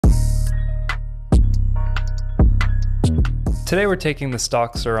Today we're taking the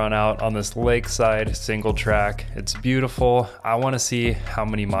stock Surron out on this Lakeside single track. It's beautiful. I want to see how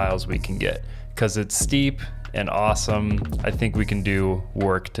many miles we can get because it's steep and awesome. I think we can do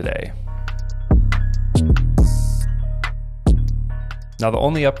work today. Now the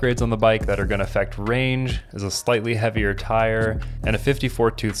only upgrades on the bike that are going to affect range is a slightly heavier tire and a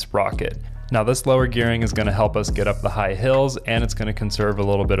 54 tooth sprocket. Now this lower gearing is going to help us get up the high hills, and it's going to conserve a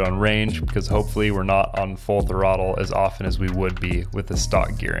little bit on range because hopefully we're not on full throttle as often as we would be with the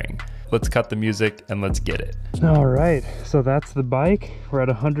stock gearing. Let's cut the music and let's get it. All right, so that's the bike. We're at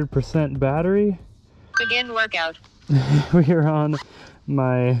 100% battery. Begin workout. We are on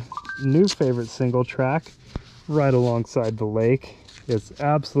my new favorite single track right alongside the lake. It's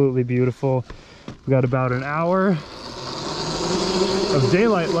absolutely beautiful. We got about an hour of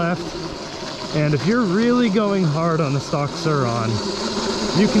daylight left. And if you're really going hard on the stock Surron,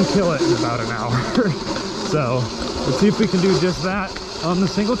 you can kill it in about an hour. So let's see if we can do just that on the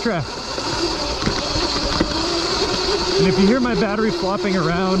single track. And if you hear my battery flopping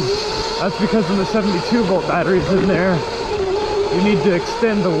around, that's because when the 72 volt battery's in there, you need to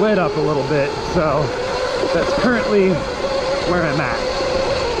extend the lid up a little bit. So that's currently where I'm at.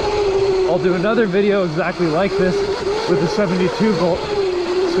 I'll do another video exactly like this with the 72 volt.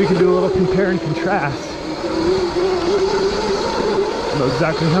 So we can do a little compare and contrast. Know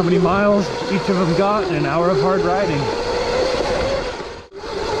exactly how many miles each of them got in an hour of hard riding.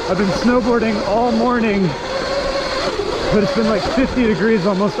 I've been snowboarding all morning, but it's been like 50 degrees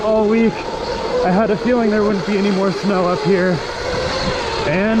almost all week. I had a feeling there wouldn't be any more snow up here.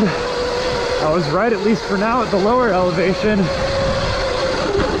 And I was right, at least for now, at the lower elevation.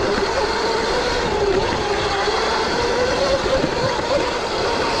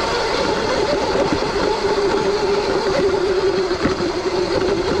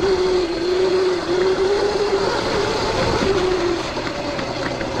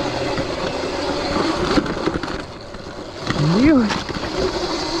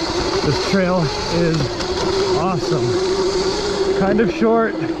 This trail is awesome. Kind of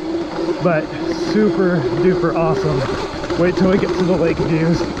short, but super duper awesome. Wait till we get to the lake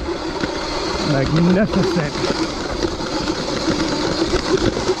views. Magnificent.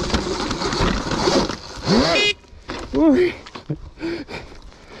 Ooh.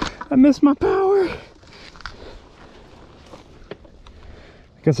 I missed my power. I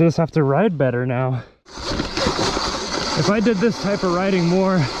guess I just have to ride better now. If I did this type of riding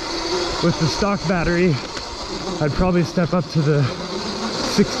more with the stock battery, I'd probably step up to the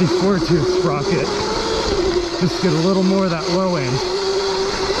 64 tooth sprocket. Just get a little more of that low end.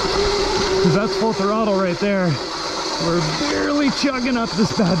 Because that's full throttle right there. We're barely chugging up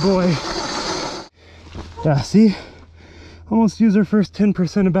this bad boy. Yeah, see? Almost used our first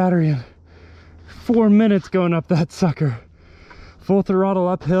 10% of battery in 4 minutes going up that sucker. Full throttle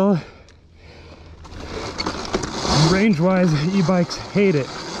uphill. Range-wise, e-bikes hate it,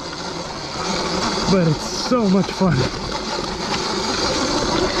 but it's so much fun.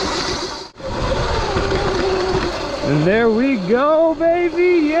 And there we go,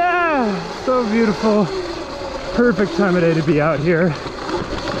 baby! Yeah! So beautiful. Perfect time of day to be out here.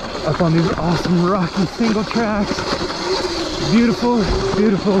 Up on these awesome rocky single tracks. Beautiful,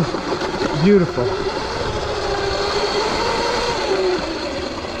 beautiful, beautiful.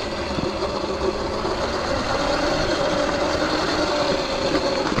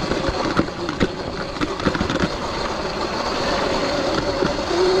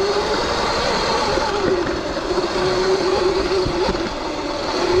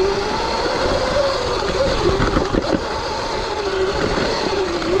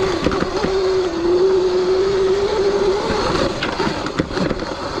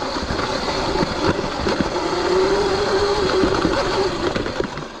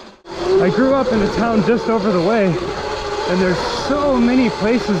 I grew up in a town just over the way, and there's so many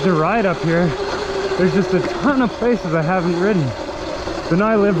places to ride up here. There's just a ton of places I haven't ridden. But now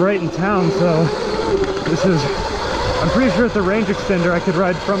I live right in town, so this is, I'm pretty sure it's a range extender. I could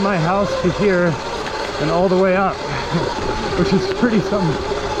ride from my house to here and all the way up, which is pretty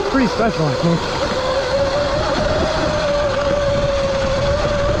special, I think.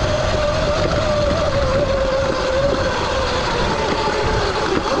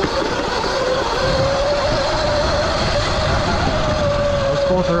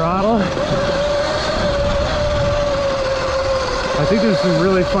 Full throttle. I think there's some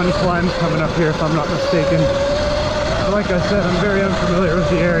really fun climbs coming up here if I'm not mistaken. But like I said, I'm very unfamiliar with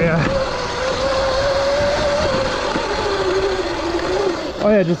the area. Oh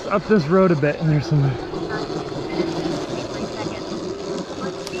yeah, just up this road a bit and there's some...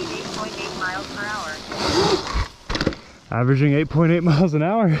 8.8 miles per hour. Averaging 8.8 miles an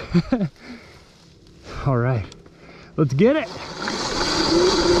hour. All right, let's get it.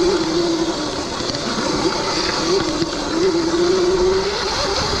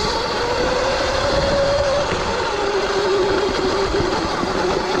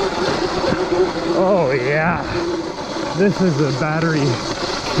 Oh yeah, this is a battery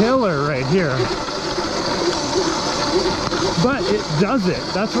killer right here. But it does it.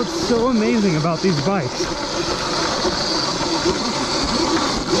 That's what's so amazing about these bikes.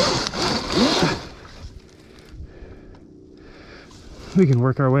 We can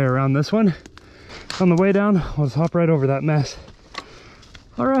work our way around this one. On the way down, we'll just hop right over that mess.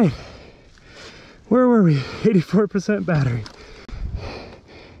 All right, where were we? 84% battery.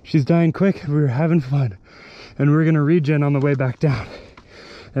 She's dying quick, we were having fun. And we're gonna regen on the way back down.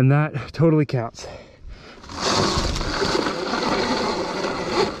 And that totally counts.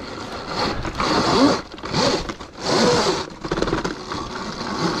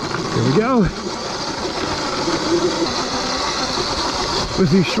 Here we go. With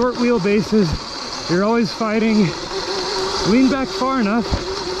these short wheelbases, you're always fighting. Lean back far enough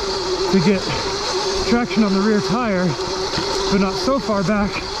to get traction on the rear tire, but not so far back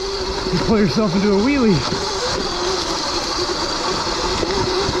you pull yourself into a wheelie.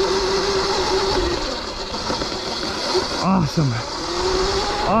 Awesome.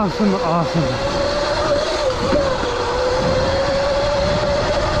 Awesome, awesome.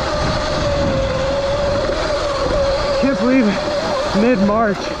 Can't believe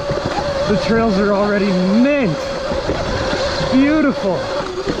mid-March the trails are already mint. Beautiful.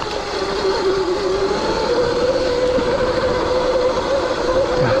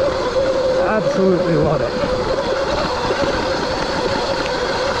 Absolutely love it.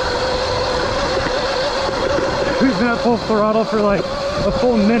 We've been at full throttle for like a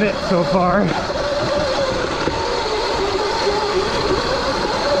full minute so far.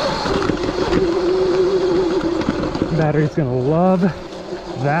 Battery's gonna love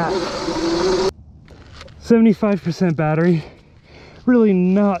that. 75% battery, really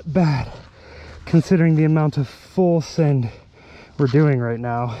not bad considering the amount of full send we're doing right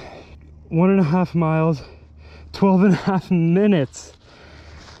now. 1.5 miles, 12.5 minutes.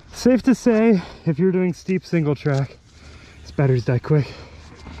 Safe to say, if you're doing steep single track, this batteries die quick.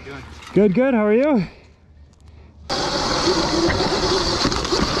 How you doing? Good, good, how are you?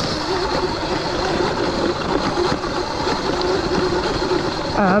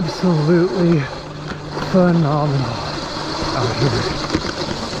 Absolutely phenomenal out here.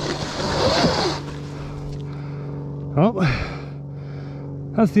 Well,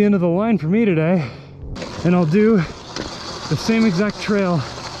 that's the end of the line for me today. And I'll do the same exact trail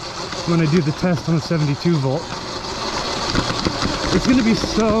when I do the test on the 72 volt. It's gonna be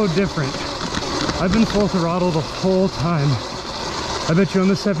so different. I've been full throttle the whole time. I bet you on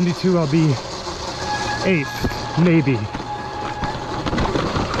the 72 I'll be 8th, maybe.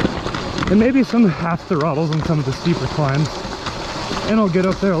 And maybe some half throttles on some of the steeper climbs. And I'll get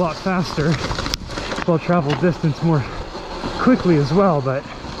up there a lot faster. So I'll travel distance more quickly as well, but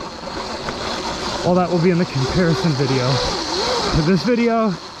all that will be in the comparison video. This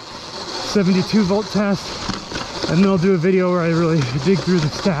video, 72 volt test, and then I'll do a video where I really dig through the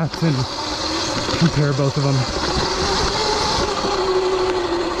stats and compare both of them.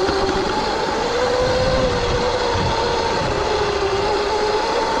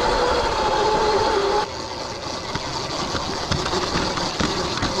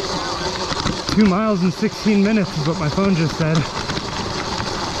 2 miles and 16 minutes is what my phone just said.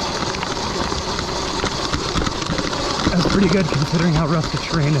 That's pretty good considering how rough the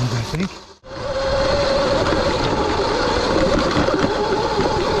terrain is, I think.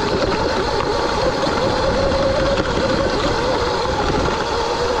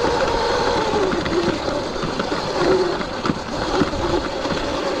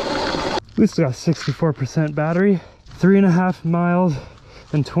 We still got 64% battery, 3.5 miles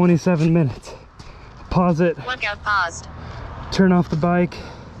and 27 minutes. Pause it. Workout paused. Turn off the bike,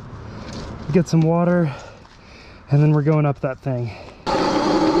 get some water, and then we're going up that thing.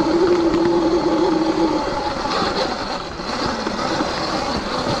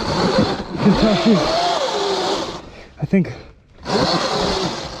 Kentucky, I think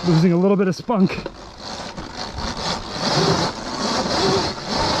losing a little bit of spunk.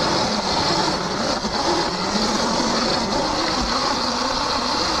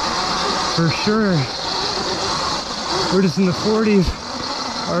 For sure. We're just in the 40s,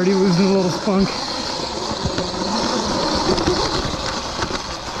 already losing a little spunk.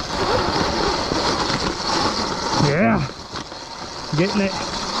 Yeah, getting it.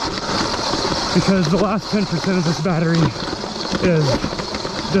 because the last 10% of this battery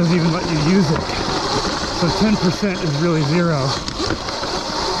doesn't even let you use it. So 10% is really zero.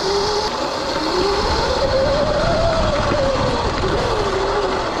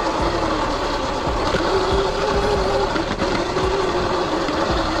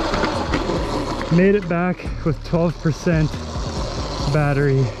 Made it back with 12%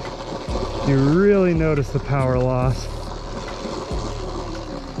 battery. You really notice the power loss.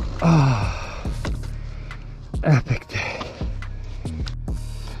 Ah, epic day.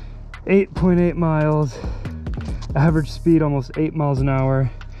 8.8 miles, average speed almost 8 miles an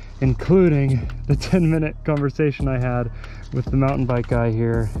hour, including the 10-minute conversation I had with the mountain bike guy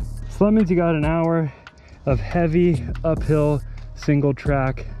here. So that means you got an hour of heavy uphill single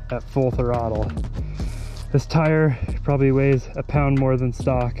track at full throttle. This tire probably weighs a pound more than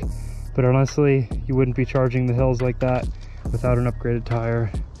stock, but honestly, you wouldn't be charging the hills like that without an upgraded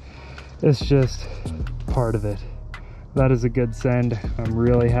tire. It's just part of it. That is a good send. I'm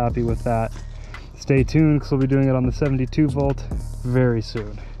really happy with that. Stay tuned because we'll be doing it on the 72 volt very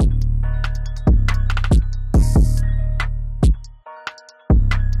soon.